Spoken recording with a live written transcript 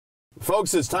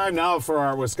Folks, it's time now for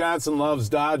our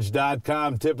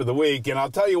WisconsinLovesDodge.com tip of the week. And I'll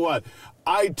tell you what,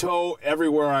 I tow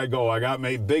everywhere I go. I got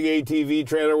my big ATV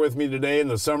trailer with me today. In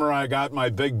the summer, I got my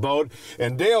big boat.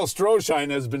 And Dale Stroshine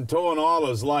has been towing all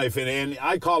his life. And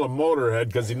I call him Motorhead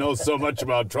because he knows so much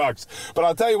about trucks. But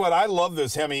I'll tell you what, I love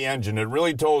this Hemi engine. It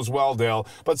really tows well, Dale.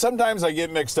 But sometimes I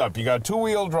get mixed up. You got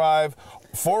two-wheel drive,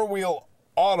 four-wheel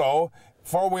auto,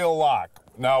 four-wheel lock.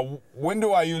 Now, when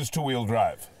do I use two-wheel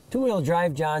drive? Two-wheel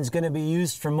drive, John, is going to be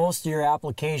used for most of your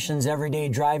applications, everyday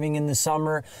driving in the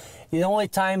summer. The only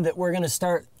time that we're going to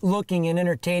start looking and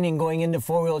entertaining going into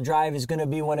four-wheel drive is going to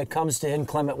be when it comes to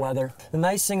inclement weather. The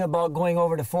nice thing about going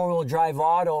over to four-wheel drive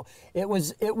auto, it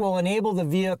will enable the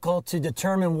vehicle to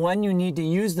determine when you need to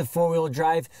use the four-wheel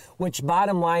drive, which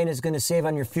bottom line is going to save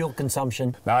on your fuel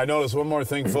consumption. Now, I noticed one more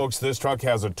thing, folks. This truck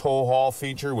has a tow haul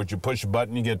feature, which you push a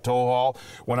button, you get tow haul.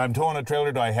 When I'm towing a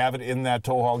trailer, do I have it in that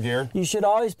tow haul gear? You should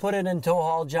always put it in tow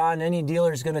haul, John. Any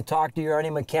dealer is going to talk to you or any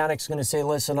mechanic's going to say,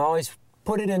 listen, always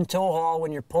put it in tow haul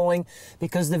when you're pulling,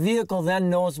 because the vehicle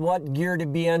then knows what gear to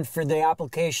be in for the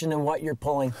application and what you're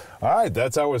pulling. All right,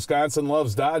 that's our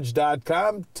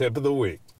WisconsinLovesDodge.com tip of the week.